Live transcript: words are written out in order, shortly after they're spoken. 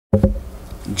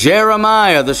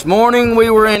Jeremiah. This morning we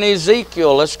were in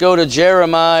Ezekiel. Let's go to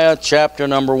Jeremiah chapter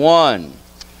number 1.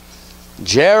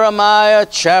 Jeremiah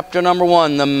chapter number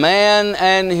 1. The man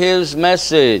and his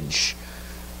message.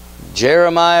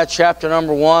 Jeremiah chapter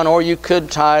number 1, or you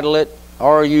could title it,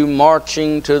 Are You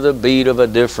Marching to the Beat of a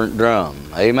Different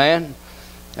Drum? Amen?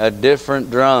 A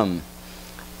different drum.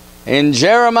 In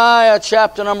Jeremiah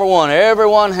chapter number 1,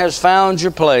 everyone has found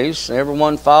your place,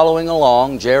 everyone following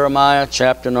along. Jeremiah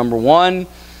chapter number 1,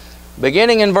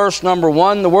 beginning in verse number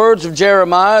 1, the words of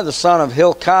Jeremiah, the son of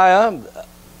Hilkiah,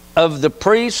 of the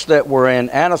priests that were in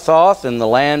Anathoth in the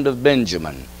land of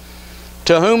Benjamin,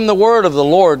 to whom the word of the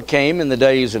Lord came in the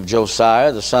days of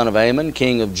Josiah, the son of Amon,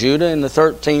 king of Judah, in the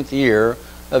 13th year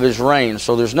of his reign.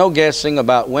 So there's no guessing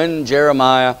about when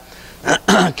Jeremiah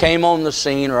came on the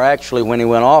scene, or actually when he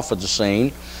went off of the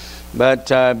scene, but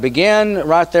began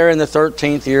right there in the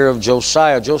 13th year of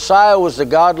Josiah. Josiah was the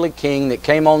godly king that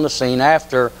came on the scene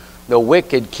after the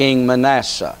wicked king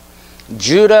Manasseh.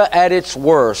 Judah at its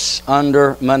worst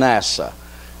under Manasseh,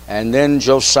 and then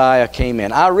Josiah came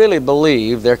in. I really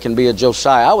believe there can be a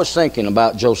Josiah. I was thinking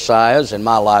about Josiahs in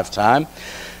my lifetime,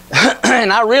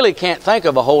 and I really can't think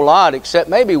of a whole lot except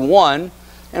maybe one.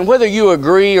 And whether you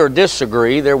agree or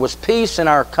disagree, there was peace in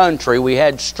our country. We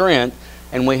had strength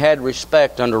and we had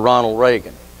respect under Ronald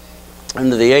Reagan,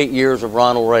 under the 8 years of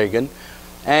Ronald Reagan.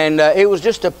 And it was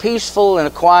just a peaceful and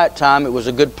a quiet time. It was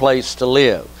a good place to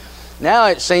live. Now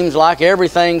it seems like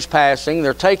everything's passing.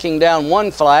 They're taking down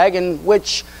one flag, in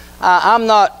which I'm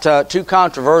not too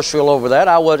controversial over that.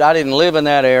 I didn't live in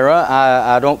that era.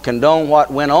 I don't condone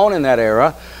what went on in that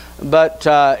era. But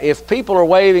if people are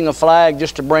waving a flag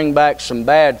just to bring back some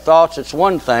bad thoughts, it's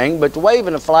one thing. But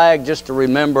waving a flag just to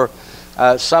remember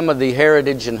some of the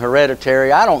heritage and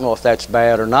hereditary, I don't know if that's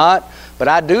bad or not. But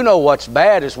I do know what's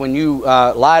bad is when you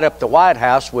light up the White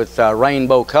House with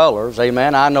rainbow colors.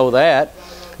 Amen. I know that.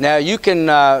 Now you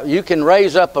can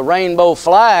raise up a rainbow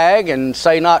flag and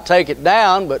say not take it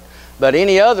down, but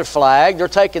any other flag, they're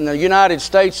taking the United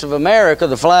States of America,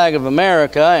 the flag of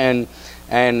America, and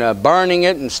burning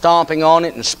it and stomping on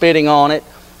it and spitting on it.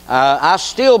 I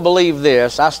still believe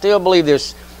this.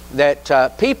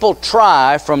 That people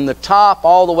try from the top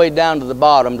all the way down to the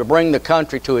bottom to bring the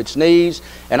country to its knees.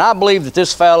 And I believe that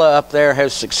this fella up there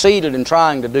has succeeded in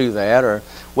trying to do that, or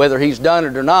whether he's done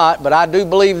it or not. But I do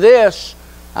believe this.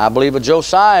 I believe a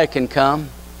Josiah can come.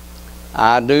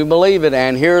 I do believe it.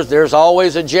 And there's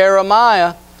always a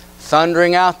Jeremiah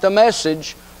thundering out the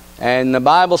message. And the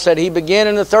Bible said he began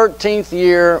in the 13th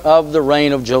year of the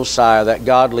reign of Josiah, that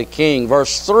godly king.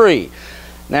 Verse 3.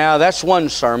 Now that's one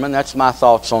sermon. That's my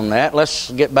thoughts on that.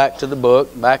 Let's get back to the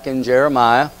book, back in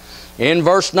Jeremiah. In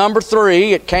verse number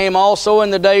 3, it came also in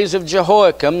the days of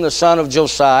Jehoiakim, the son of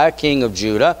Josiah, king of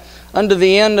Judah, unto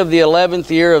the end of the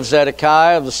 11th year of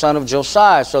Zedekiah, the son of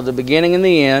Josiah. So the beginning and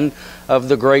the end of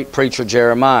the great preacher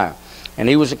Jeremiah. And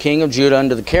he was a king of Judah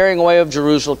unto the carrying away of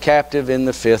Jerusalem captive in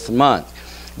the 5th month.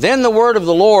 Then the word of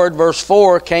the Lord, verse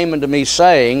 4, came unto me,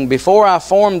 saying, Before I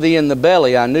formed thee in the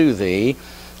belly I knew thee,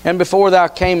 and before thou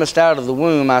camest out of the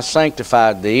womb I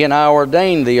sanctified thee, and I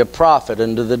ordained thee a prophet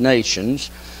unto the nations.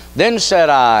 Then said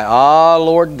I, Ah,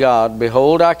 Lord God,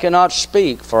 behold, I cannot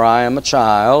speak, for I am a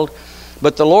child.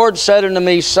 But the Lord said unto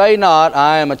me, Say not,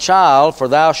 I am a child, for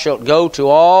thou shalt go to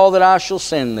all that I shall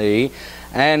send thee,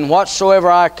 and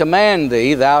whatsoever I command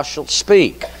thee thou shalt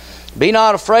speak. Be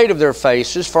not afraid of their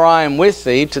faces, for I am with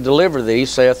thee to deliver thee,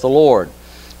 saith the Lord.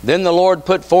 Then the Lord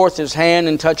put forth his hand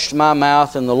and touched my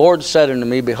mouth, and the Lord said unto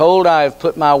me, Behold, I have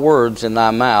put my words in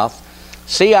thy mouth.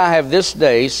 See, I have this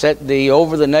day set thee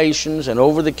over the nations and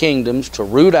over the kingdoms, to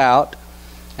root out,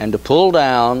 and to pull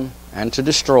down, and to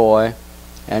destroy,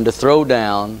 and to throw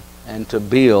down, and to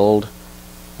build,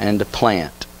 and to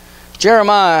plant.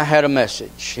 Jeremiah had a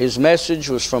message. His message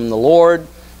was from the Lord.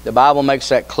 The Bible makes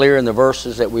that clear in the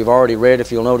verses that we've already read.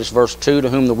 If you'll notice verse 2, to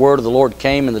whom the word of the Lord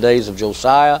came in the days of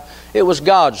Josiah. It was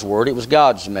God's word. It was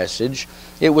God's message.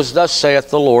 It was, Thus saith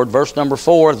the Lord. Verse number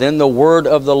 4, Then the word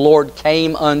of the Lord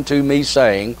came unto me,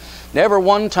 saying. Never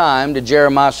one time did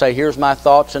Jeremiah say, Here's my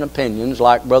thoughts and opinions,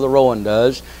 like Brother Rowan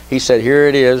does. He said, Here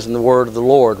it is in the word of the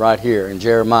Lord right here in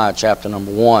Jeremiah chapter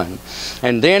number 1.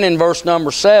 And then in verse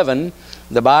number 7,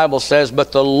 the Bible says,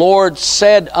 But the Lord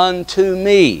said unto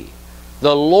me.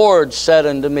 The Lord said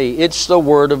unto me. It's the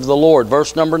word of the Lord.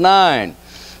 Verse number 9.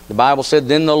 The Bible said,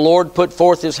 Then the Lord put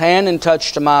forth his hand and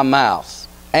touched my mouth.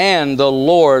 And the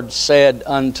Lord said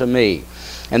unto me.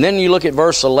 And then you look at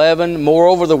verse 11.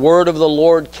 Moreover, the word of the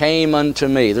Lord came unto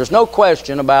me. There's no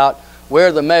question about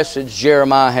where the message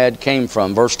Jeremiah had came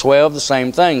from. Verse 12, the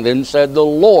same thing. Then said the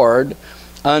Lord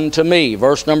unto me.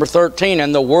 Verse number 13,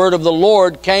 and the word of the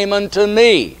Lord came unto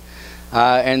me.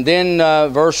 And then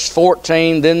verse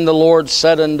 14, then the Lord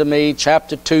said unto me,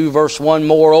 chapter 2, verse 1,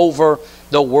 moreover,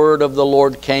 the word of the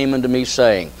Lord came unto me,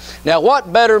 saying. Now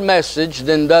what better message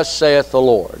than thus saith the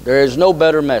Lord? There is no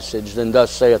better message than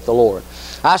thus saith the Lord.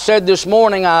 I said this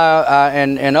morning,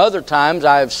 and other times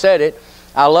I have said it,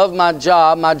 I love my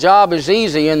job. My job is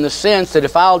easy in the sense that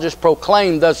if I'll just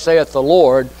proclaim thus saith the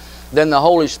Lord, then the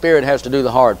Holy Spirit has to do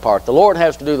the hard part. The Lord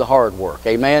has to do the hard work.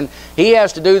 Amen? He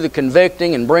has to do the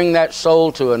convicting and bring that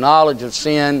soul to a knowledge of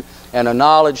sin and a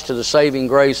knowledge to the saving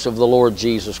grace of the Lord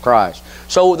Jesus Christ.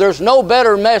 So there's no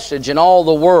better message in all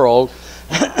the world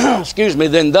excuse me,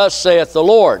 than thus saith the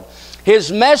Lord.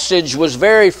 His message was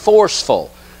very forceful.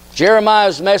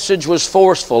 Jeremiah's message was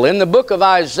forceful. In the book of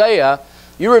Isaiah,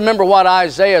 you remember what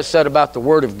Isaiah said about the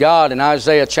Word of God in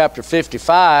Isaiah chapter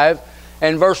 55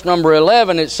 and verse number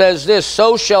 11. It says this,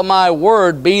 so shall my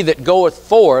word be that goeth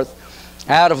forth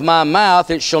out of my mouth.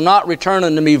 It shall not return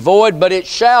unto me void, but it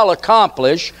shall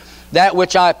accomplish that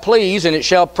which I please, and it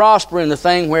shall prosper in the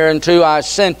thing whereunto I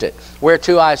sent it.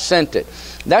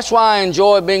 That's why I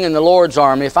enjoy being in the Lord's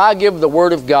army. If I give the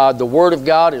Word of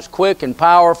God is quick and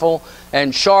powerful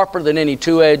and sharper than any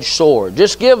two-edged sword.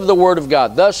 Just give the Word of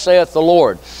God. Thus saith the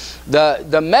Lord.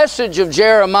 The message of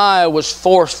Jeremiah was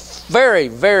very,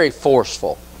 very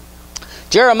forceful.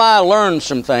 Jeremiah learned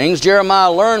some things.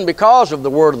 Jeremiah learned because of the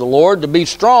Word of the Lord to be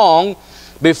strong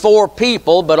before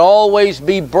people, but always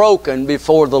be broken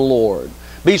before the Lord.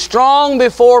 Be strong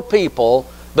before people,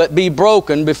 but be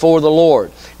broken before the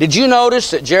Lord. Did you notice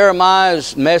that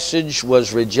Jeremiah's message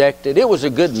was rejected? It was a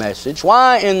good message.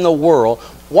 Why in the world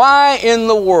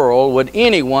would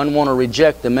anyone want to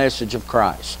reject the message of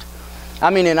Christ? I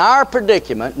mean, in our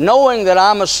predicament, knowing that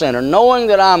I'm a sinner, knowing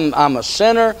that I'm a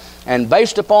sinner, and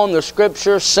based upon the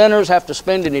Scripture, sinners have to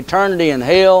spend an eternity in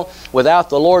hell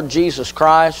without the Lord Jesus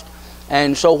Christ.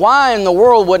 And so why in the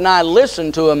world wouldn't I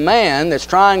listen to a man that's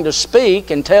trying to speak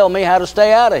and tell me how to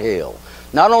stay out of hell?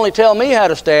 Not only tell me how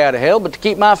to stay out of hell, but to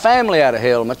keep my family out of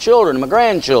hell, my children, my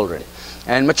grandchildren,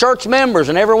 and my church members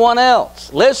and everyone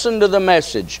else. Listen to the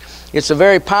message. It's a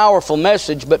very powerful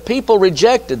message, but people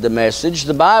rejected the message.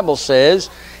 The Bible says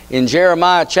in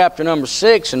Jeremiah chapter number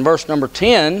 6 and verse number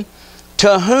 10,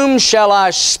 to whom shall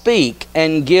I speak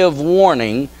and give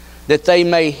warning that they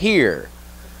may hear?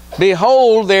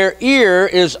 Behold, their ear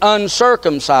is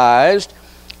uncircumcised,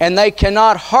 and they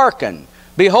cannot hearken.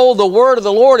 Behold, the word of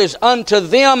the Lord is unto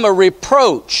them a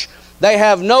reproach. They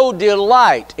have no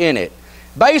delight in it.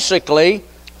 Basically,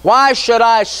 why should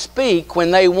I speak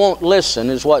when they won't listen,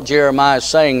 is what Jeremiah is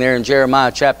saying there in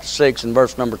Jeremiah chapter 6 and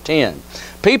verse number 10.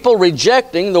 People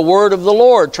rejecting the word of the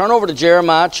Lord. Turn over to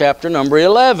Jeremiah chapter number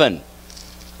 11.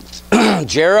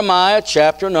 Jeremiah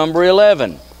chapter number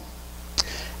 11.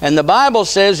 And the Bible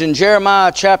says in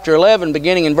Jeremiah chapter 11,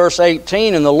 beginning in verse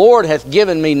 18, and the Lord hath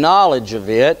given me knowledge of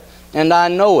it, and I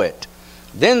know it.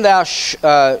 Then thou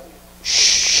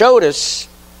shootest.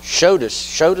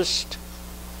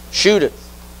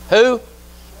 Who?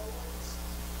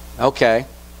 Okay.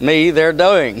 Me, their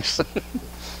doings.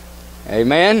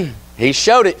 Amen. He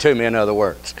showed it to me, in other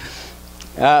words.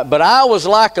 But I was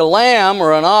like a lamb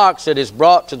or an ox that is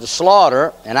brought to the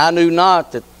slaughter, and I knew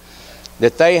not that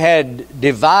they had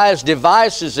devised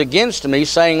devices against me,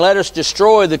 saying, let us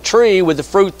destroy the tree with the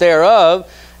fruit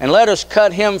thereof, and let us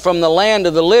cut him from the land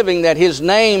of the living, that his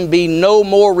name be no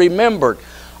more remembered.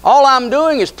 All I'm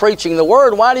doing is preaching the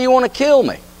word. Why do you want to kill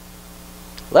me?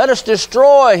 Let us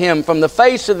destroy him from the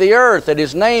face of the earth, that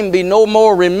his name be no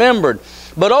more remembered.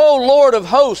 But, O Lord of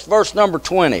hosts, verse number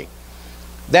 20,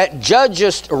 that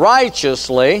judgest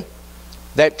righteously,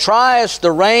 that triest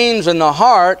the reins and the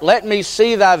heart, let me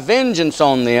see thy vengeance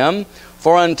on them,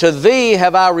 for unto thee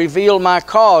have I revealed my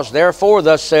cause. Therefore,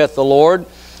 thus saith the Lord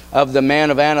of the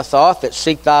men of Anathoth that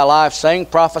seek thy life, saying,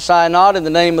 prophesy not in the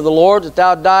name of the Lord, that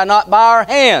thou die not by our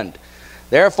hand.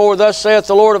 Therefore, thus saith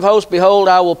the Lord of hosts, behold,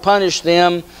 I will punish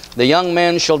them. The young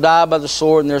men shall die by the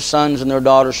sword, and their sons and their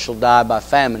daughters shall die by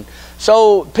famine.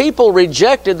 So people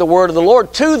rejected the word of the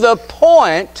Lord to the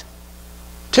point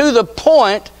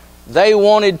they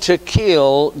wanted to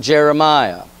kill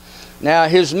Jeremiah. Now,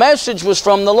 his message was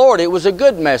from the Lord. It was a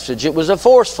good message. It was a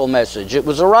forceful message. It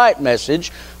was a right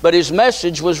message, but his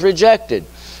message was rejected.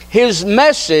 His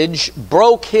message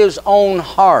broke his own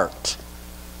heart.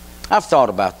 I've thought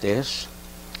about this.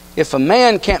 If a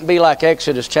man can't be like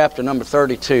Exodus chapter number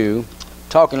 32,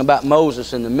 talking about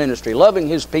Moses in the ministry, loving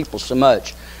his people so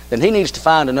much, then he needs to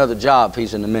find another job if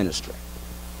he's in the ministry.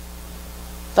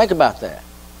 Think about that.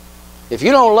 If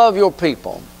you don't love your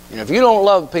people, and if you don't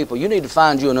love people, you need to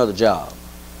find you another job.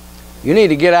 You need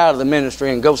to get out of the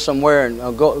ministry and go somewhere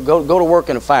and go to work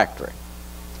in a factory.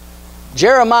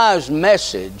 Jeremiah's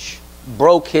message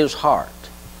broke his heart.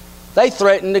 They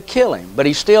threatened to kill him, but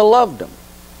he still loved them.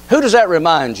 Who does that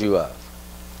remind you of?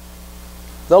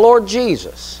 The Lord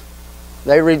Jesus.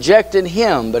 They rejected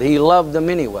him, but he loved them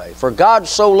anyway. For God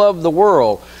so loved the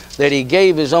world that he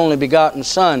gave his only begotten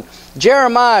Son.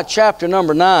 Jeremiah chapter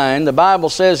number 9, the Bible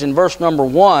says in verse number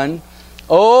 1,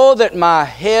 "Oh, that my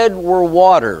head were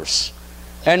waters,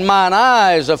 and mine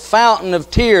eyes a fountain of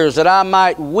tears, that I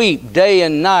might weep day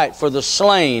and night for the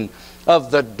slain of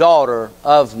the daughter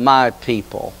of my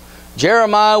people."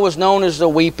 Jeremiah was known as the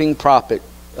weeping prophet.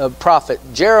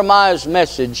 Jeremiah's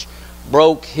message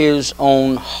broke his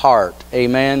own heart.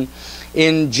 Amen.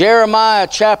 In Jeremiah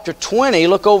chapter 20,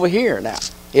 look over here now.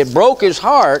 It broke his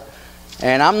heart,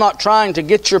 and I'm not trying to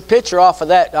get your picture off of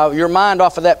that, your mind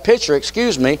off of that picture,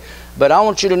 excuse me, but I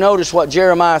want you to notice what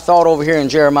Jeremiah thought over here in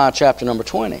Jeremiah chapter number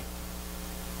 20.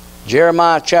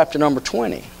 Jeremiah chapter number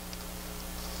 20.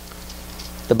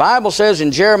 The Bible says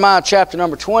in Jeremiah chapter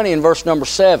number 20 and verse number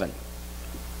 7,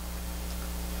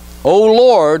 "O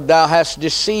Lord, thou hast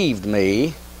deceived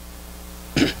me,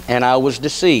 and I was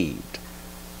deceived."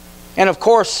 And of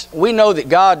course, we know that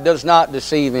God does not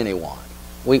deceive anyone.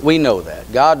 We know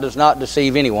that. God does not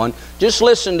deceive anyone. Just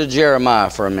listen to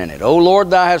Jeremiah for a minute. "O Lord,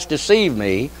 thou hast deceived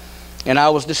me, and I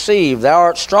was deceived. Thou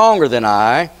art stronger than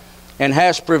I, and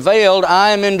hast prevailed. I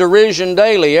am in derision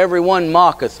daily. Everyone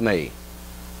mocketh me."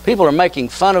 People are making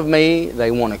fun of me.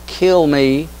 They want to kill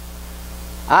me.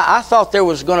 I thought there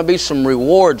was going to be some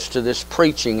rewards to this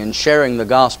preaching and sharing the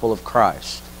gospel of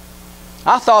Christ.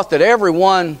 I thought that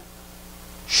everyone,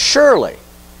 surely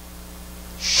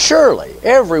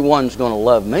everyone's going to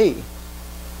love me,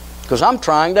 because I'm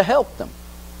trying to help them.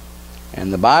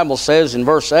 And the Bible says in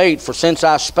verse 8, "For since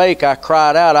I spake, I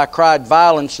cried out, I cried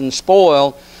violence and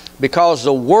spoil, because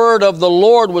the word of the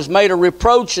Lord was made a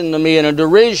reproach unto me and a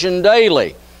derision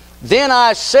daily. Then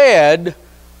I said,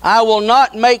 I will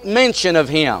not make mention of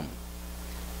him."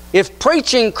 If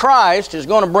preaching Christ is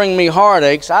going to bring me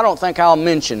heartaches, I don't think I'll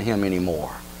mention him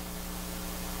anymore.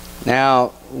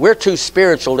 Now, we're too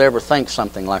spiritual to ever think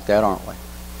something like that, aren't we?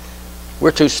 We're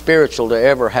too spiritual to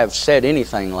ever have said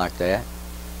anything like that.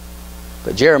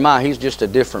 But Jeremiah, he's just a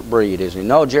different breed, isn't he?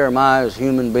 No, Jeremiah is a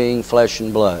human being, flesh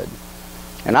and blood.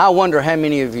 And I wonder how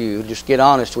many of you, just get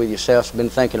honest with yourselves, have been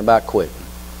thinking about quitting.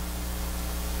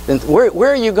 Then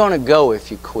where are you going to go if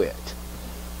you quit?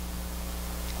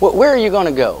 Where are you going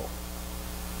to go?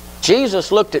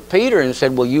 Jesus looked at Peter and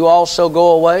said, "Will you also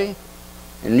go away?"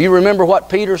 And you remember what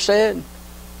Peter said?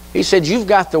 He said, "You've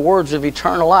got the words of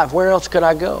eternal life. Where else could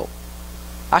I go?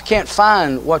 I can't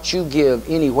find what you give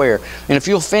anywhere." And if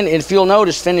you'll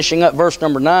notice, finishing up verse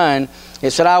number 9, it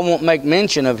said, "I won't make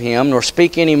mention of him, nor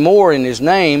speak any more in his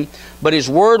name. But his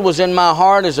word was in my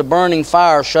heart as a burning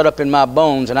fire shut up in my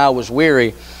bones, and I was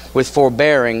weary with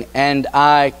forbearing, and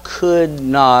I could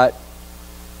not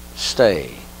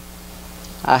stay."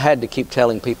 I had to keep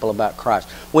telling people about Christ.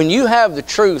 When you have the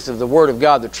truth of the Word of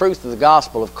God, the truth of the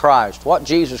gospel of Christ, what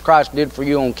Jesus Christ did for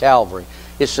you on Calvary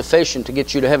is sufficient to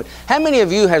get you to heaven. How many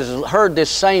of you has heard this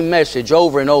same message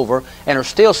over and over and are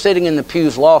still sitting in the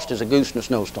pews lost as a goose in a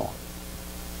snowstorm?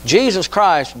 Jesus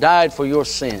Christ died for your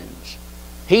sins.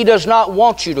 He does not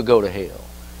want you to go to hell.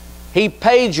 He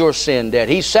paid your sin debt.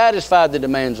 He satisfied the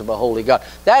demands of a holy God.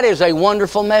 That is a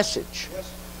wonderful message.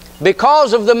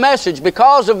 Because of the message,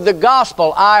 because of the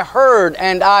gospel, I heard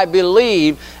and I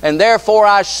believe, and therefore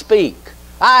I speak.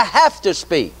 I have to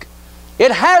speak.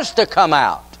 It has to come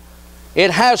out. It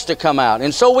has to come out.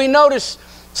 And so we notice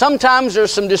sometimes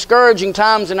there's some discouraging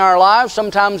times in our lives,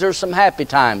 sometimes there's some happy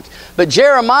times. But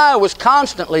Jeremiah was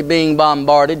constantly being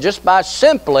bombarded just by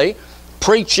simply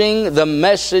preaching the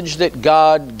message that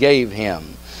God gave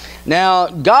him. Now,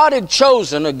 God had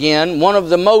chosen, again, one of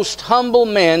the most humble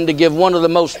men to give one of the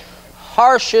most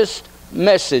harshest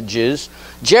messages.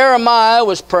 Jeremiah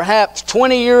was perhaps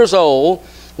 20 years old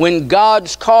when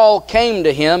God's call came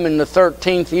to him in the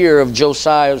 13th year of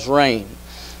Josiah's reign.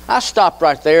 I stopped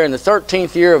right there in the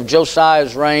 13th year of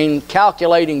Josiah's reign,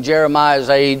 calculating Jeremiah's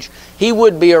age. He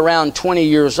would be around 20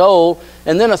 years old.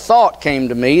 And then a thought came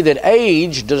to me that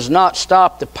age does not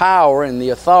stop the power and the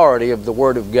authority of the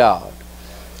Word of God.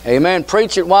 Amen.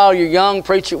 Preach it while you're young.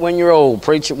 Preach it when you're old.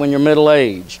 Preach it when you're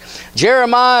middle-aged.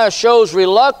 Jeremiah shows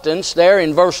reluctance there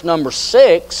in verse number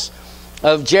 6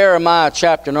 of Jeremiah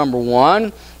chapter number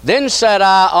 1. "Then said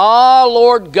I, Ah,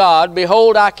 Lord God,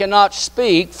 behold, I cannot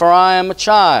speak, for I am a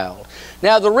child."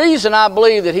 Now, the reason I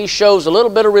believe that he shows a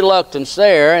little bit of reluctance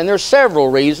there, and there's several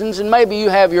reasons, and maybe you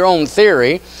have your own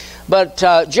theory,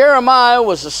 But Jeremiah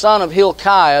was the son of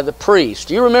Hilkiah, the priest.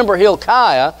 You remember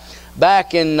Hilkiah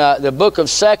back in the book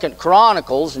of 2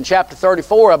 Chronicles in chapter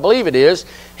 34, I believe it is.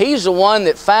 He's the one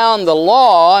that found the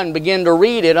law and began to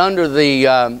read it under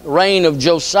the reign of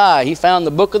Josiah. He found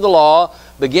the book of the law,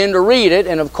 began to read it,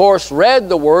 and of course read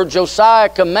the word. Josiah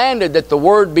commanded that the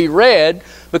word be read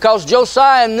because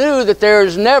Josiah knew that there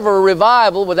is never a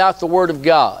revival without the word of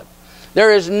God.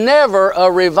 There is never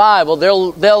a revival.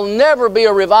 There'll never be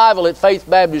a revival at Faith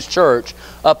Baptist Church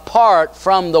apart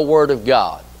from the word of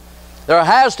God. There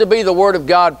has to be the Word of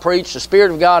God preached. The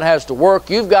Spirit of God has to work.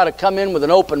 You've got to come in with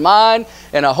an open mind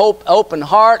and a open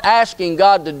heart, asking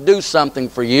God to do something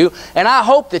for you. And I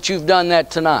hope that you've done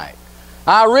that tonight.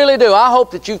 I really do. I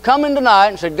hope that you've come in tonight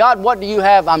and said, God, what do you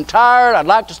have? I'm tired. I'd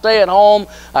like to stay at home.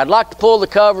 I'd like to pull the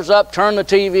covers up, turn the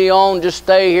TV on, just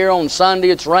stay here on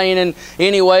Sunday. It's raining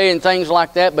anyway and things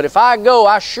like that. But if I go,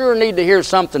 I sure need to hear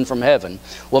something from heaven.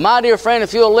 Well, my dear friend,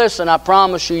 if you'll listen, I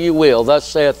promise you, you will. Thus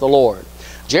saith the Lord.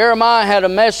 Jeremiah had a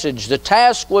message. The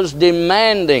task was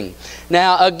demanding.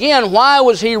 Now, again, why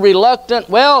was he reluctant?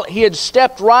 Well, he had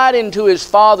stepped right into his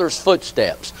father's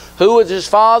footsteps. Who was his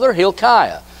father?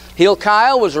 Hilkiah.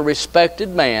 Hilkiah was a respected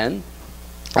man.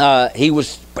 He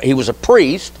was a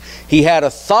priest. He had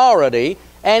authority,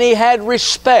 and he had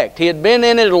respect. He had been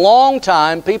in it a long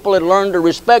time. People had learned to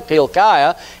respect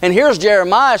Hilkiah. And here's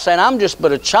Jeremiah saying, I'm just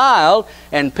but a child,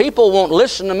 and people won't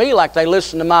listen to me like they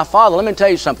listen to my father. Let me tell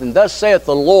you something. Thus saith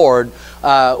the Lord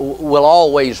will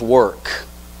always work.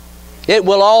 It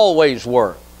will always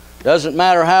work. Doesn't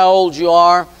matter how old you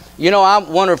are. You know, I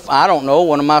wonder if, I don't know,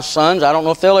 one of my sons, I don't know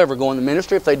if they'll ever go in the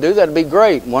ministry. If they do, that'd be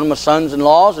great. One of my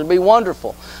sons-in-laws, it'd be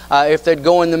wonderful if they'd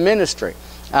go in the ministry.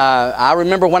 I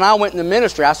remember when I went in the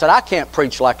ministry, I said, I can't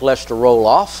preach like Lester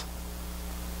Roloff.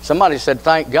 Somebody said,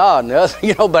 thank God.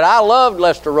 You know, but I loved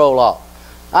Lester Roloff.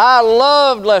 I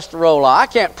loved Lester Roloff. I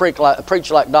can't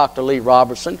preach like Dr. Lee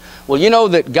Robertson. Well, you know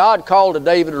that God called a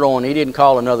David Rowan. He didn't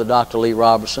call another Dr. Lee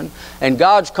Robertson. And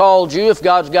God's called you. If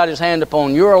God's got His hand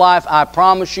upon your life, I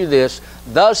promise you this,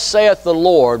 thus saith the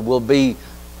Lord will be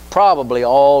probably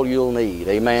all you'll need.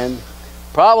 Amen?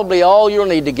 Probably all you'll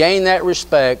need to gain that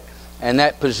respect and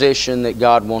that position that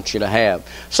God wants you to have.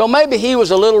 So maybe he was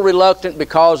a little reluctant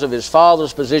because of his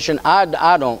father's position.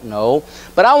 I don't know.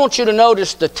 But I want you to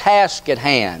notice the task at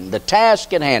hand. The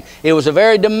task at hand. It was a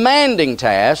very demanding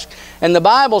task. And the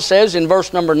Bible says in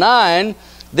verse number 9,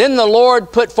 then the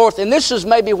Lord put forth, and this is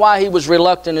maybe why he was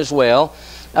reluctant as well.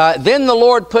 Then the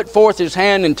Lord put forth His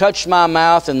hand and touched my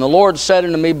mouth, and the Lord said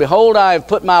unto me, behold, I have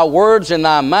put my words in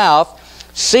thy mouth.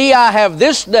 See, I have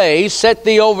this day set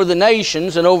thee over the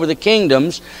nations and over the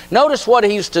kingdoms. Notice what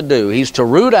he's to do. He's to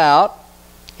root out,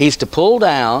 he's to pull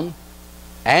down,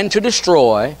 and to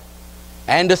destroy,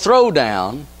 and to throw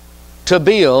down, to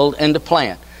build, and to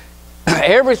plant.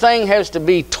 Everything has to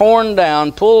be torn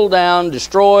down, pulled down,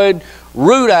 destroyed,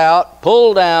 root out,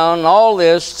 pull down, all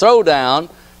this, throw down,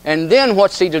 and then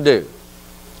what's he to do?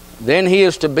 Then he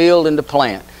is to build and to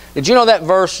plant. Did you know that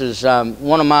verse is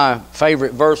one of my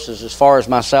favorite verses as far as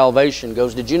my salvation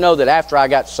goes? Did you know that after I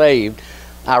got saved,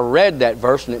 I read that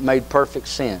verse and it made perfect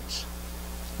sense?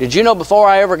 Did you know before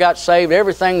I ever got saved,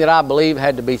 everything that I believed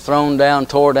had to be thrown down,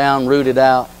 tore down, rooted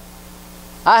out?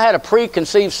 I had a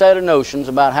preconceived set of notions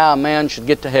about how a man should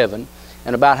get to heaven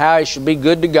and about how he should be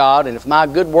good to God, and if my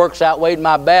good works outweighed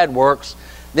my bad works,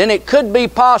 then it could be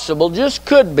possible, just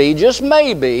could be, just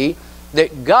maybe,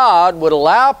 that God would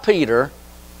allow Peter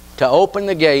to open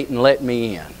the gate and let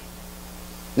me in.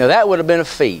 Now that would have been a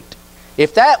feat.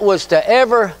 If that was to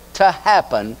ever to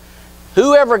happen,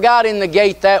 whoever got in the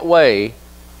gate that way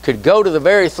could go to the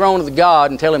very throne of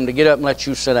God and tell Him to get up and let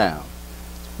you sit down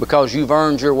because you've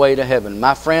earned your way to heaven.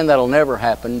 My friend, that'll never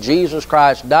happen. Jesus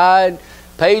Christ died,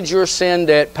 paid your sin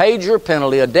debt, paid your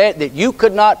penalty, a debt that you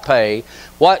could not pay.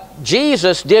 What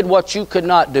Jesus did what you could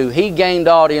not do. He gained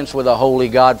audience with a holy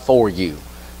God for you.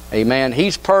 Amen.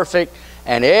 He's perfect.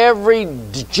 And every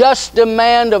just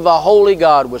demand of a holy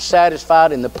God was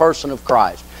satisfied in the person of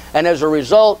Christ. And as a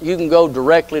result, you can go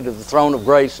directly to the throne of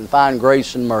grace and find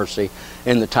grace and mercy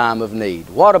in the time of need.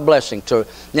 What a blessing.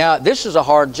 Now, this is a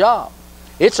hard job.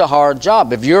 It's a hard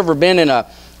job. Have you ever been in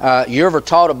you ever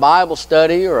taught a Bible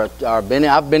study I've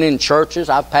been in churches.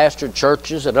 I've pastored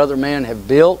churches that other men have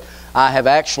built. I have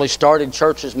actually started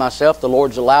churches myself. The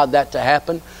Lord's allowed that to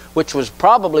happen, which was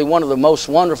probably one of the most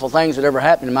wonderful things that ever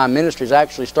happened in my ministry, is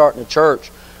actually starting a church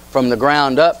from the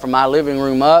ground up, from my living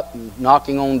room up,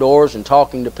 knocking on doors and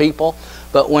talking to people.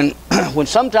 But when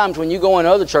sometimes when you go in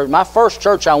other churches, my first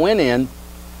church I went in,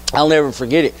 I'll never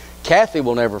forget it. Kathy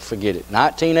will never forget it.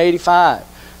 1985.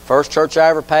 First church I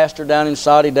ever pastored down in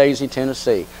Soddy Daisy,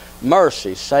 Tennessee.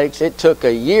 Mercy sakes, it took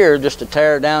a year just to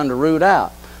tear down the root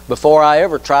out before I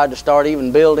ever tried to start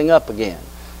even building up again.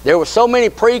 There were so many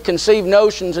preconceived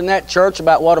notions in that church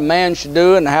about what a man should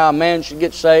do and how a man should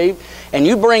get saved. And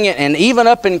you bring it, and even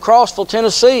up in Crossville,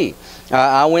 Tennessee,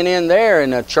 I went in there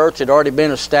and a church had already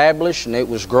been established and it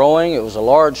was growing. It was a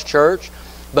large church.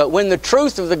 But when the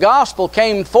truth of the gospel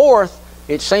came forth,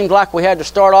 it seemed like we had to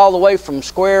start all the way from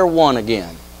square one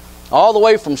again. All the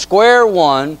way from square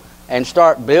one and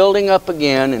start building up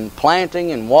again and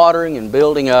planting and watering and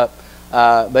building up.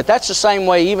 But that's the same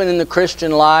way even in the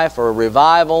Christian life or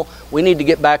revival. We need to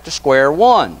get back to square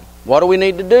one. What do we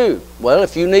need to do? Well,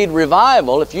 if you need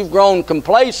revival, if you've grown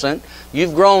complacent,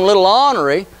 you've grown a little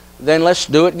ornery, then let's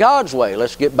do it God's way.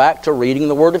 Let's get back to reading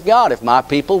the Word of God. If my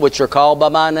people, which are called by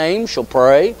my name, shall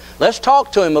pray, let's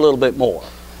talk to Him a little bit more.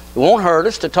 It won't hurt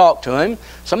us to talk to Him.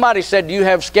 Somebody said, do you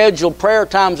have scheduled prayer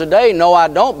times a day? No, I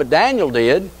don't, but Daniel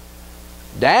did.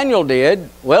 Daniel did.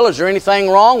 Well, is there anything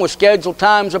wrong with scheduled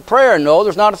times of prayer? No,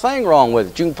 there's not a thing wrong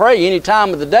with it. You can pray any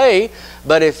time of the day,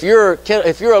 but if you're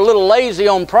a little lazy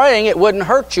on praying, it wouldn't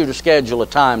hurt you to schedule a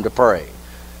time to pray.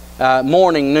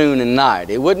 Morning, noon, and night.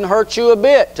 It wouldn't hurt you a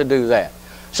bit to do that.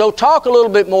 So talk a little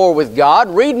bit more with God.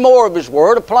 Read more of His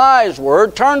Word. Apply His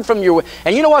Word. Turn from your...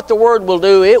 And you know what the Word will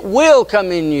do? It will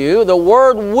come in you. The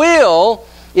Word will,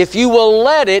 if you will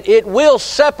let it, it will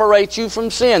separate you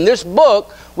from sin. This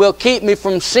book will keep me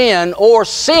from sin, or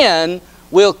sin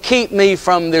will keep me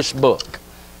from this book.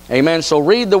 Amen. So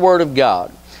read the Word of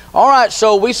God. All right,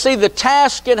 so we see the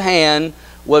task at hand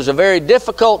was a very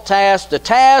difficult task. The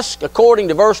task, according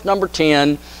to verse number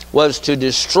 10, was to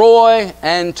destroy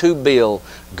and to build.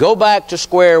 Go back to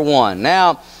square one.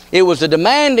 Now, it was a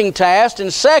demanding task,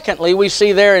 and secondly, we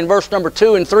see there in verse number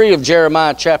 2 and 3 of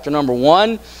Jeremiah chapter number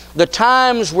 1, the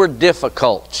times were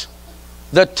difficult.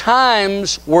 The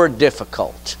times were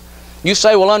difficult. You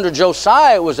say, well, under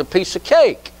Josiah it was a piece of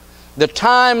cake. The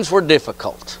times were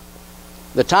difficult.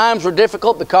 The times were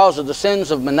difficult because of the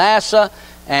sins of Manasseh,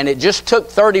 and it just took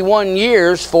 31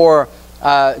 years for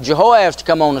Jehoahaz to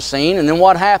come on the scene. And then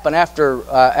what happened after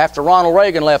Ronald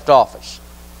Reagan left office?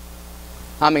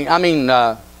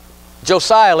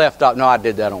 Josiah left office. No, I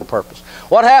did that on purpose.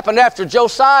 What happened after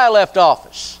Josiah left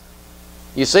office?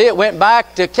 You see, it went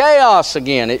back to chaos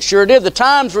again. It sure did. The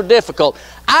times were difficult.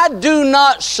 I do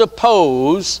not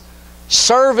suppose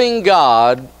serving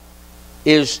God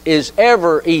is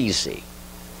ever easy.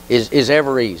 Is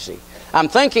ever easy. I'm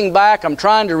thinking back, I'm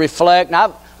trying to reflect,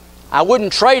 and I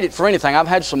wouldn't trade it for anything. I've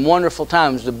had some wonderful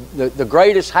times. The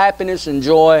greatest happiness and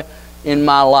joy in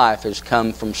my life has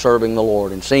come from serving the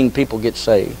Lord and seeing people get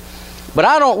saved. But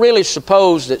I don't really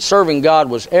suppose that serving God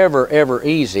was ever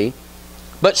easy.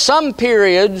 But some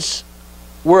periods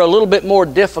were a little bit more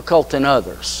difficult than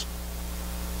others.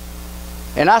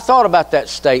 And I thought about that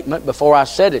statement before I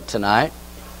said it tonight.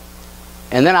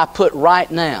 And then I put right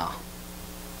now.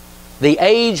 The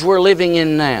age we're living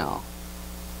in now.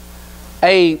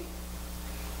 We're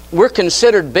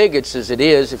considered bigots as it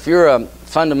is. If you're a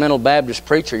fundamental Baptist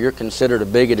preacher, you're considered a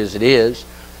bigot as it is.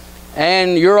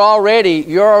 And you're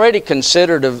already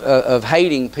considered of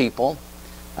hating people.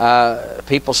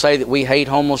 People say that we hate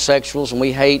homosexuals and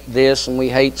we hate this and we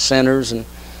hate sinners. And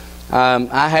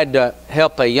I had to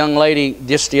help a young lady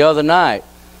just the other night.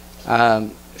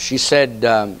 She said,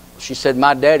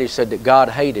 my daddy said that God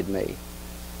hated me.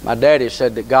 My daddy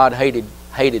said that God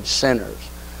hated sinners.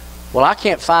 Well, I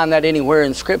can't find that anywhere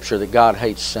in Scripture that God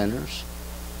hates sinners.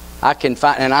 I can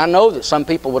find, and I know that some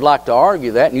people would like to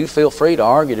argue that, and you feel free to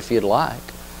argue it if you'd like.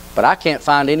 But I can't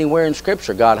find anywhere in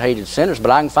Scripture God hated sinners,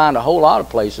 but I can find a whole lot of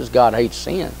places God hates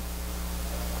sin.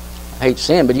 Hates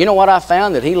sin. But you know what I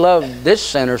found? That He loved this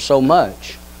sinner so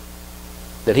much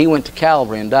that He went to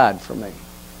Calvary and died for me.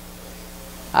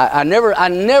 I never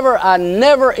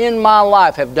in my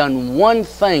life have done one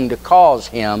thing to cause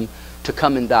Him to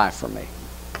come and die for me.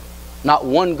 Not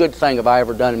one good thing have I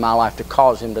ever done in my life to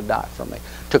cause Him to die for me.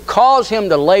 To cause Him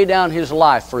to lay down His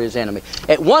life for His enemy.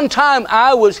 At one time,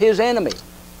 I was His enemy.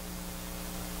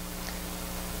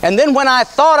 And then when I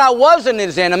thought I wasn't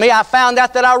His enemy, I found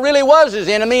out that I really was His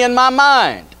enemy in my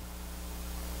mind.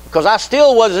 Because I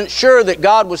still wasn't sure that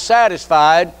God was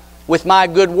satisfied with my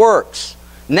good works.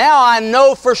 Now I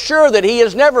know for sure that He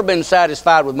has never been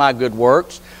satisfied with my good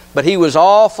works, but He was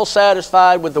awful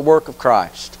satisfied with the work of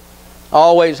Christ.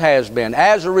 Always has been.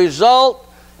 As a result,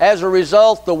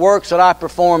 the works that I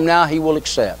perform now He will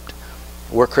accept.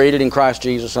 We're created in Christ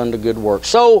Jesus unto good works.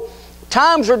 So,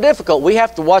 times are difficult. We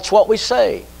have to watch what we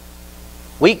say.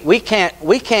 We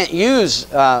can't use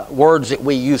words that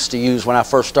we used to use when I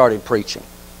first started preaching.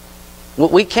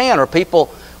 We can, or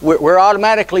people we're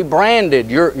automatically branded.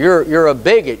 You're a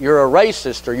bigot, you're a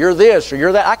racist, or you're this, or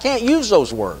you're that. I can't use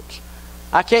those words.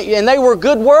 I can't, and they were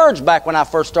good words back when I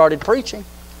first started preaching.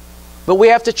 But we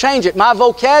have to change it. My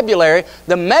vocabulary,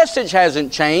 the message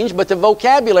hasn't changed, but the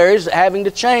vocabulary is having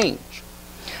to change.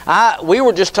 We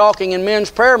were just talking in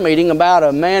men's prayer meeting about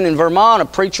a man in Vermont, a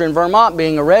preacher in Vermont,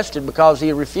 being arrested because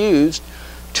he refused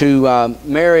to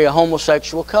marry a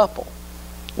homosexual couple.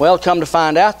 Well, come to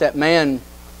find out, that man,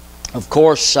 of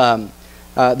course,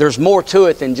 there's more to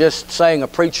it than just saying a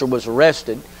preacher was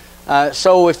arrested.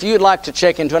 So if you'd like to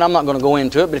check into it, I'm not going to go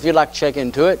into it, but if you'd like to check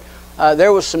into it,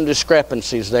 there was some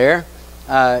discrepancies there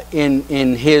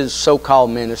in his so-called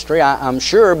ministry, I'm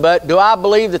sure. But do I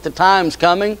believe that the time's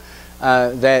coming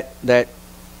that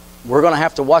we're going to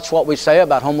have to watch what we say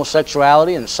about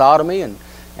homosexuality and sodomy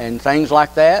and things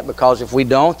like that? Because if we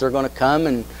don't, they're going to come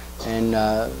and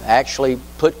actually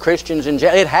put Christians in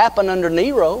jail. It happened under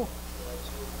Nero.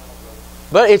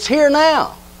 But it's here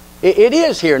now. It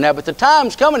is here now. But the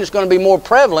time's coming, it's going to be more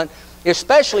prevalent.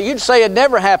 Especially, you'd say it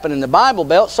never happened in the Bible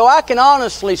Belt. So I can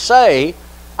honestly say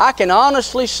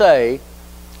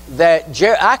that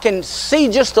I can see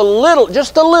just a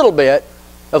little bit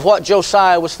of what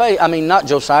Josiah was facing. I mean, not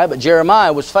Josiah, but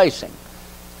Jeremiah was facing.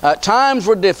 Times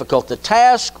were difficult. The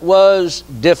task was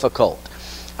difficult.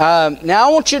 Now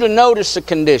I want you to notice the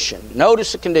condition.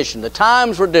 Notice the condition. The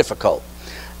times were difficult.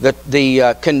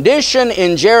 The condition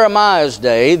in Jeremiah's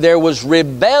day, there was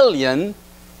rebellion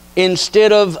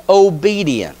instead of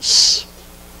obedience.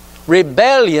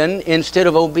 Rebellion instead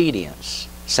of obedience.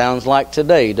 Sounds like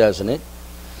today, doesn't it?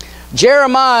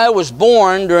 Jeremiah was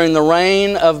born during the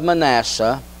reign of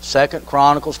Manasseh. 2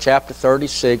 Chronicles chapter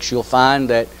 36, you'll find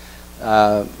that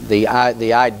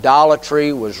the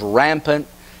idolatry was rampant.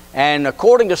 And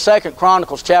according to 2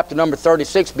 Chronicles chapter number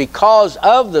 36, because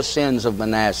of the sins of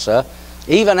Manasseh,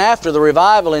 even after the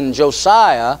revival in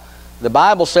Josiah, the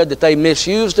Bible said that they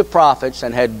misused the prophets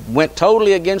and went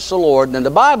totally against the Lord. And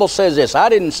the Bible says this, I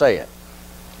didn't say it.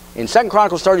 In 2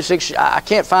 Chronicles 36,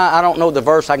 I don't know the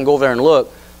verse, I can go over there and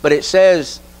look, but it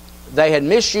says they had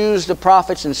misused the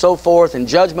prophets and so forth, and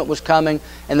judgment was coming.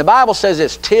 And the Bible says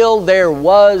this, till there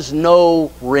was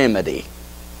no remedy.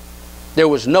 There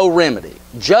was no remedy.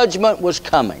 Judgment was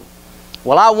coming.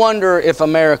 Well, I wonder if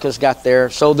America's got there.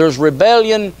 So there's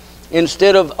rebellion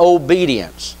instead of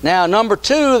obedience. Now, number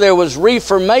two, there was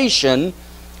reformation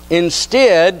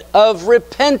instead of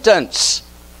repentance.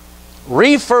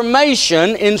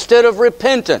 Reformation instead of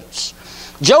repentance.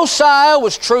 Josiah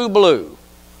was true blue.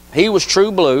 He was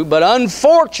true blue, but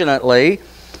unfortunately,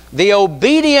 the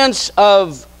obedience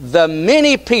of the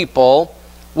many people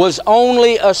was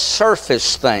only a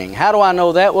surface thing. How do I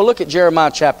know that? Well, look at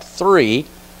Jeremiah chapter 3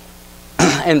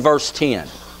 and verse 10.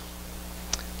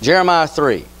 Jeremiah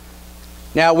 3.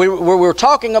 Now, we were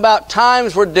talking about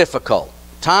times were difficult.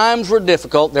 Times were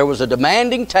difficult. There was a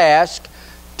demanding task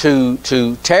to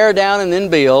tear down and then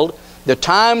build. The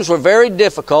times were very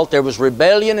difficult. There was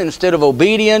rebellion instead of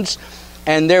obedience,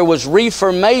 and there was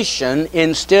reformation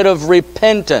instead of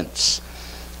repentance.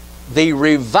 The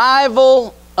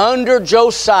revival under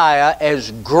Josiah, as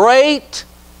great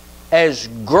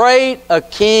a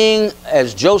king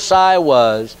as Josiah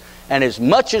was, and as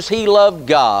much as he loved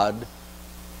God,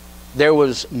 there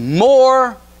was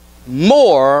more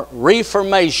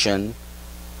reformation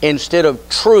instead of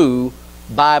true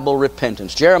Bible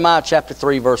repentance. Jeremiah chapter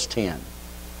 3 verse 10.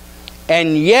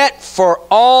 And yet for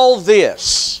all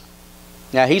this,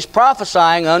 now he's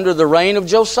prophesying under the reign of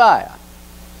Josiah,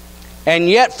 and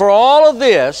yet for all of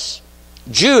this,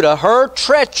 Judah, her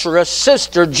treacherous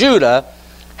sister Judah,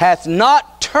 hath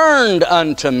not turned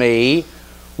unto me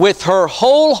with her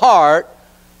whole heart,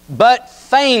 but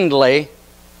feignedly,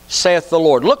 saith the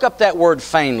Lord. Look up that word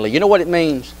feignedly. You know what it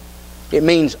means? It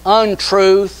means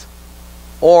untruth,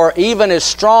 or even as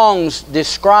Strong's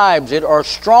describes it, or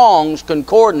Strong's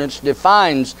Concordance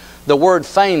defines the word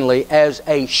feignedly as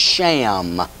a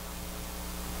sham.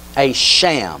 A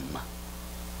sham.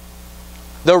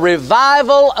 The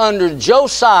revival under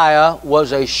Josiah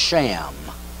was a sham.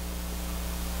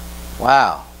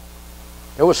 Wow.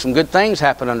 There was some good things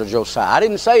happened under Josiah. I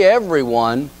didn't say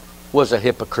everyone was a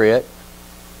hypocrite,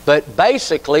 but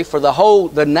basically for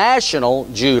the national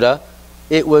Judah,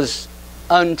 it was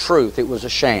untruth. It was a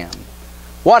sham.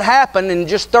 What happened in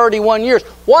just 31 years?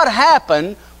 What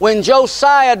happened when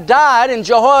Josiah died and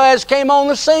Jehoahaz came on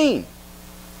the scene?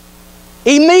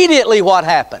 Immediately what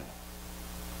happened?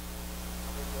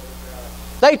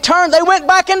 They went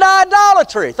back into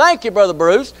idolatry. Thank you, Brother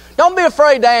Bruce. Don't be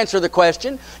afraid to answer the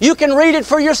question. You can read it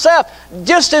for yourself.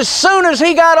 Just as soon as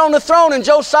he got on the throne and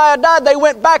Josiah died, they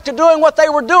went back to doing what they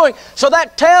were doing. So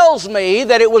that tells me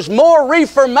that it was more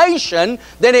reformation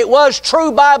than it was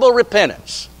true Bible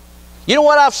repentance. You know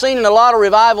what I've seen in a lot of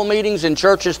revival meetings in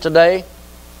churches today?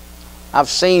 I've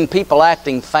seen people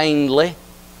acting feignedly.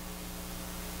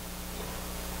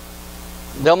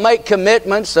 They'll make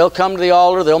commitments. They'll come to the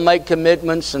altar. They'll make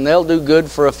commitments, and they'll do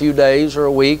good for a few days or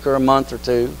a week or a month or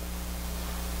two.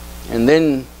 And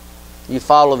then you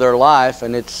follow their life,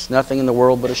 and it's nothing in the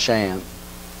world but a sham.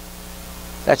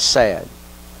 That's sad.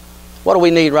 What do we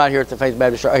need right here at the Faith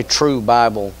Baptist Church? A true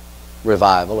Bible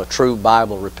revival, a true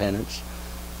Bible repentance.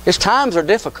 His times are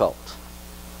difficult.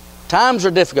 Times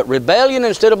are difficult. Rebellion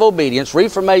instead of obedience,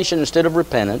 reformation instead of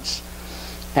repentance.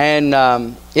 And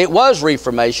it was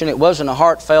reformation. It wasn't a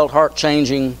heartfelt,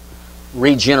 heart-changing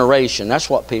regeneration. That's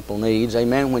what people need.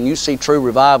 Amen. When you see true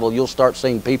revival, you'll start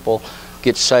seeing people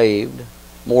get saved.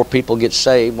 More people get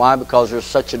saved. Why? Because there's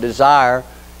such a desire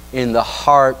in the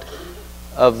heart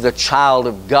of the child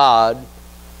of God.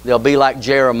 They'll be like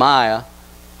Jeremiah.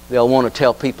 They'll want to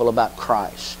tell people about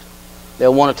Christ.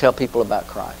 They'll want to tell people about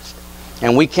Christ.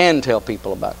 And we can tell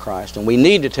people about Christ. And we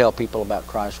need to tell people about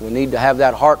Christ. We need to have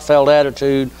that heartfelt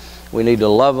attitude. We need to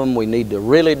love them. We need to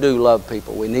really do love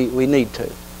people. We need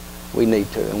to. We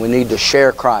need to. And we need to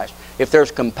share Christ. If there's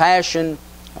compassion,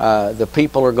 the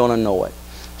people are going to know it.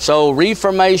 So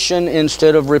reformation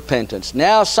instead of repentance.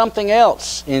 Now something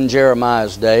else in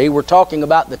Jeremiah's day. We're talking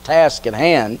about the task at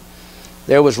hand.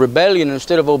 There was rebellion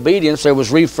instead of obedience. There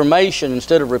was reformation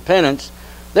instead of repentance.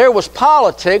 There was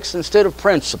politics instead of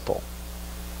principle.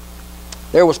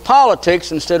 There was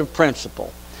politics instead of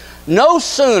principle. No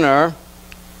sooner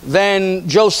than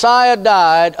Josiah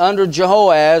died under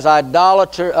Jehoahaz,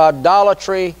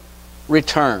 idolatry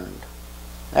returned.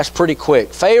 That's pretty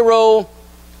quick. Pharaoh,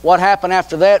 what happened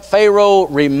after that? Pharaoh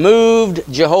removed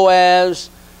Jehoahaz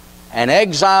and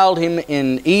exiled him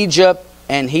in Egypt,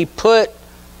 and he put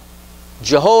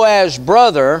Jehoahaz's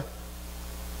brother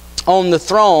on the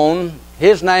throne.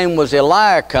 His name was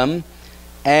Eliakim,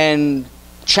 and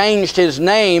changed his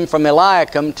name from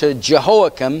Eliakim to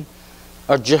Jehoiakim,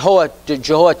 or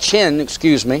Jehoiachin,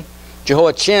 excuse me.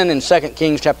 Jehoiachin in 2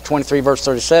 Kings chapter 23, verse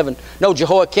 37. No,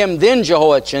 Jehoiakim, then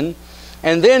Jehoiachin,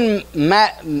 and then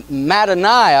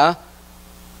Mattaniah,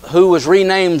 who was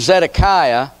renamed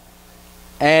Zedekiah,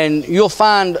 and you'll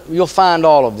find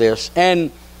all of this.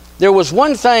 And there was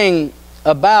one thing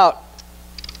about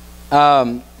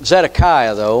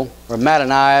Zedekiah, though, or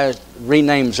Mattaniah,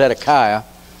 renamed Zedekiah.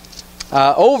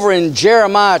 Over in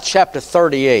Jeremiah chapter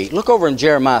 38. Look over in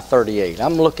Jeremiah 38.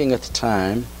 I'm looking at the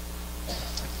time.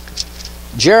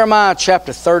 Jeremiah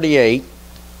chapter 38.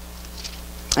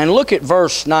 And look at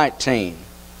verse 19.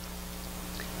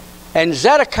 And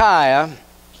Zedekiah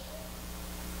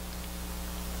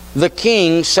the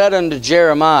king said unto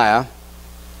Jeremiah,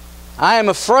 I am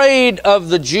afraid of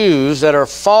the Jews that are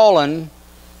fallen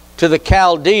to the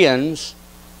Chaldeans,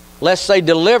 lest they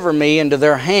deliver me into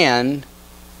their hand,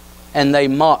 and they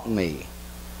mock me.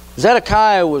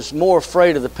 Zedekiah was more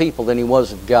afraid of the people than he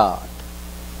was of God.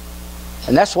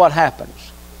 And that's what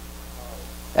happens.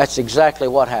 That's exactly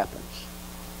what happens.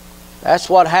 That's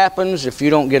what happens if you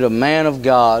don't get a man of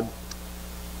God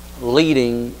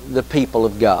leading the people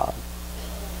of God.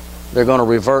 They're going to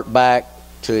revert back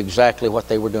to exactly what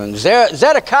they were doing.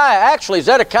 Zedekiah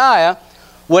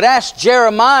would ask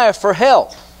Jeremiah for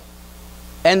help.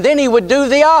 And then he would do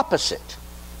the opposite.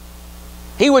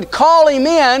 He would call him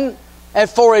in and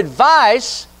for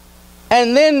advice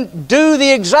and then do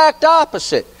the exact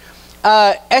opposite.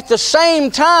 At the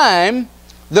same time,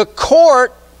 the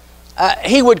court,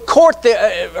 he would court use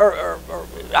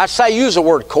the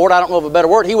word court, I don't know of a better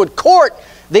word. He would court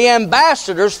the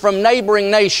ambassadors from neighboring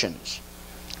nations.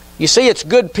 You see, it's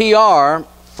good PR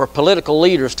for political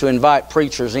leaders to invite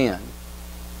preachers in.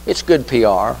 It's good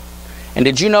PR. And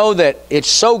did you know that it's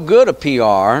so good a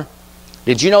PR,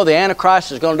 did you know the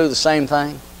Antichrist is going to do the same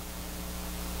thing?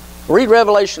 Read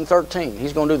Revelation 13.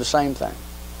 He's going to do the same thing.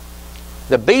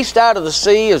 The beast out of the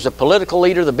sea is a political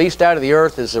leader. The beast out of the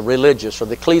earth is a religious or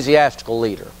the ecclesiastical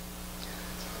leader.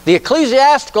 The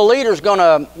ecclesiastical leader is going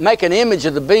to make an image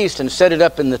of the beast and set it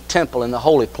up in the temple, in the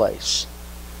holy place.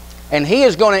 And he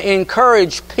is going to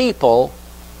encourage people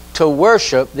to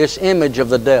worship this image of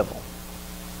the devil.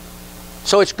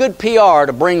 So it's good PR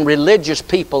to bring religious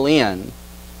people in.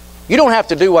 You don't have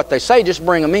to do what they say, just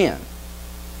bring them in.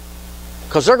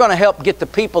 Because they're going to help get the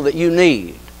people that you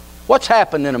need. What's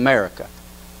happened in America?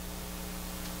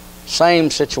 Same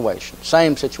situation,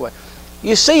 same situation.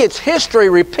 You see, it's history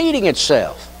repeating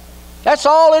itself. That's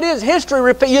all it is, history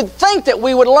repeat. You'd think that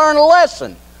we would learn a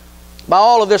lesson by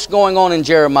all of this going on in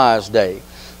Jeremiah's day.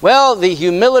 Well, the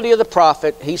humility of the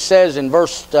prophet, he says in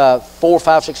verse 4,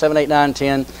 5, 6, 7, 8, 9,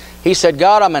 10, he said,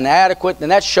 God, I'm inadequate,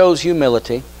 and that shows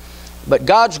humility. But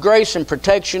God's grace and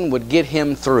protection would get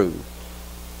him through.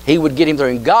 He would get him through.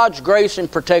 And God's grace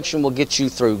and protection will get you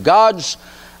through.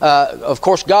 Of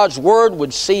course, God's Word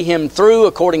would see him through,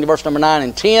 according to verse number 9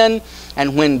 and 10.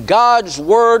 And when God's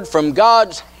Word from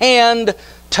God's hand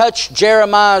touched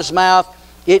Jeremiah's mouth,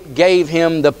 it gave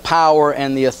him the power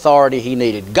and the authority he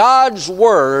needed. God's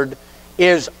Word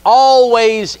is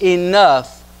always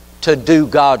enough to do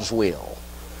God's will.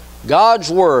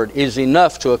 God's Word is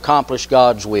enough to accomplish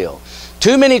God's will.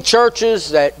 Too many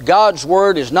churches that God's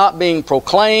Word is not being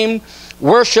proclaimed.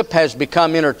 Worship has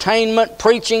become entertainment.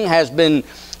 Preaching has been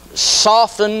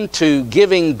softened to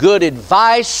giving good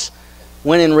advice,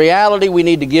 when in reality we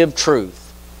need to give truth.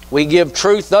 We give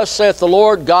truth, thus saith the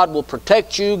Lord. God will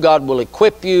protect you, God will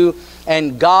equip you,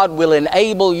 and God will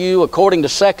enable you. According to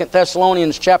 2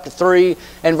 Thessalonians chapter 3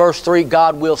 and verse 3,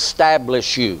 God will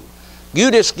establish you.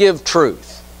 You just give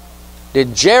truth.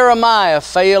 Did Jeremiah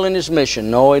fail in his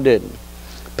mission? No, he didn't.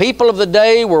 People of the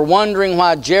day were wondering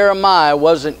why Jeremiah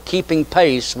wasn't keeping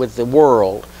pace with the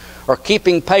world or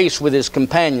keeping pace with his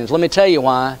companions. Let me tell you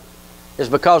why. It's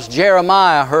because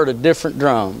Jeremiah heard a different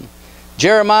drum.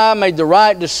 Jeremiah made the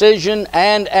right decision,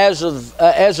 and as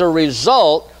a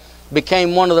result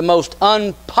became one of the most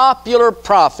unpopular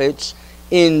prophets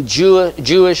in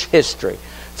Jewish history.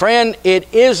 Friend,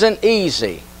 it isn't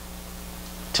easy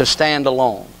to stand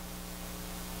alone.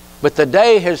 But the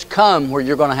day has come where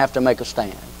you're going to have to make a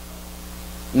stand.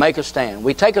 Make a stand.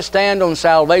 We take a stand on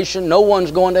salvation. No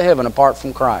one's going to heaven apart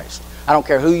from Christ. I don't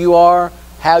care who you are,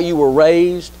 how you were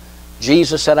raised.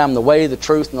 Jesus said, I'm the way, the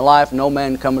truth, and the life. No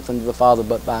man cometh unto the Father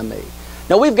but by me.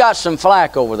 Now, we've got some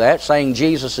flack over that, saying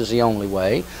Jesus is the only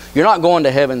way. You're not going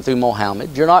to heaven through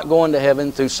Mohammed. You're not going to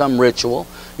heaven through some ritual.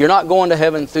 You're not going to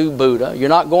heaven through Buddha. You're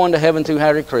not going to heaven through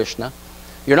Hare Krishna.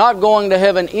 You're not going to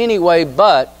heaven anyway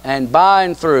but and by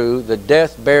and through the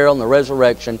death, burial, and the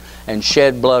resurrection and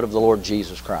shed blood of the Lord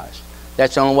Jesus Christ.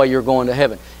 That's the only way you're going to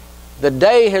heaven. The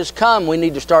day has come we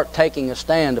need to start taking a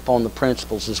stand upon the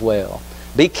principles as well.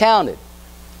 Be counted.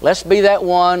 Let's be that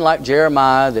one like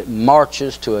Jeremiah that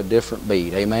marches to a different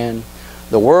beat. Amen.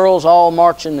 The world's all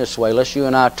marching this way. Let's you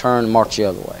and I turn and march the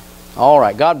other way. All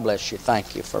right. God bless you.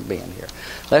 Thank you for being here.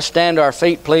 Let's stand to our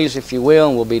feet, please, if you will,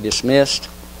 and we'll be dismissed.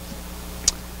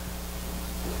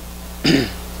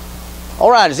 All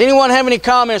right. Does anyone have any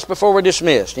comments before we're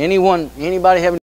dismissed? Anybody have any